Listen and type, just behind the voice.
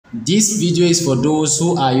This video is for those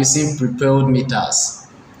who are using prepaid meters.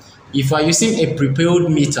 If you are using a prepaid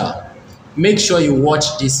meter, make sure you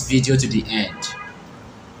watch this video to the end.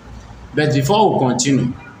 But before we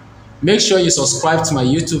continue, make sure you subscribe to my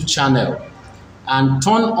YouTube channel and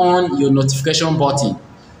turn on your notification button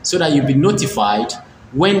so that you'll be notified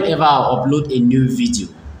whenever I upload a new video.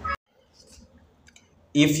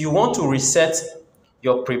 If you want to reset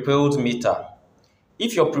your prepaid meter,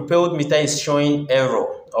 if your prepaid meter is showing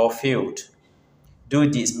error or failed, do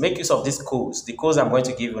this. Make use of these codes, the codes I'm going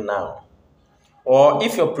to give you now. Or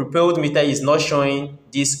if your prepaid meter is not showing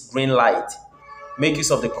this green light, make use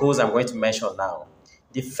of the codes I'm going to mention now.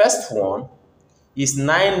 The first one is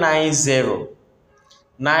 990.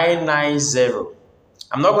 990.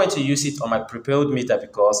 I'm not going to use it on my prepaid meter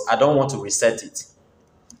because I don't want to reset it.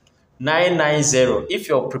 990. If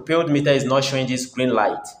your prepaid meter is not showing this green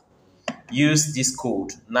light, use this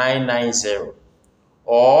code 990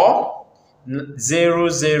 or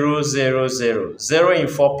 0000. 0 in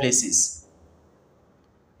 4 places.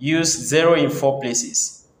 Use 0 in 4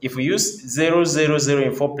 places. If we use 000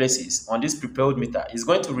 in 4 places on this prepaid meter, it's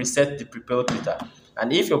going to reset the prepaid meter.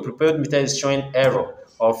 And if your prepaid meter is showing error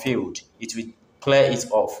or failed, it will clear it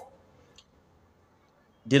off.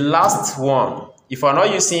 The last one, if you're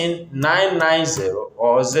not using 990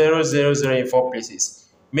 or 000 in 4 places,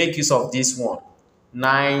 make use of this one,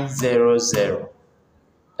 900.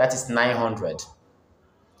 That is 900.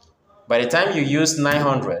 By the time you use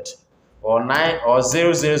 900 or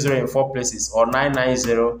 000 in 4 places or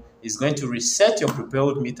 990, it's going to reset your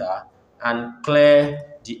prepaid meter and clear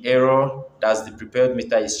the error that the prepaid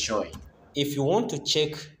meter is showing. If you want to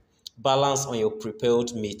check balance on your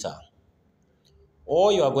prepaid meter,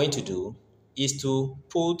 all you are going to do is to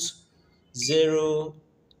put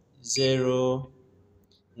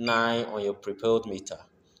 009 on your prepaid meter.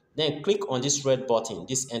 Then click on this red button,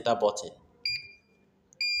 this enter button.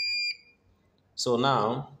 So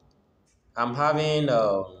now I'm having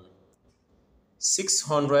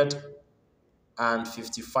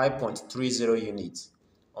 655.30 units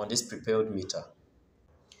on this prepaid meter.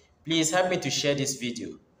 Please help me to share this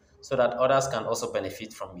video so that others can also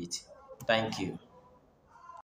benefit from it. Thank you.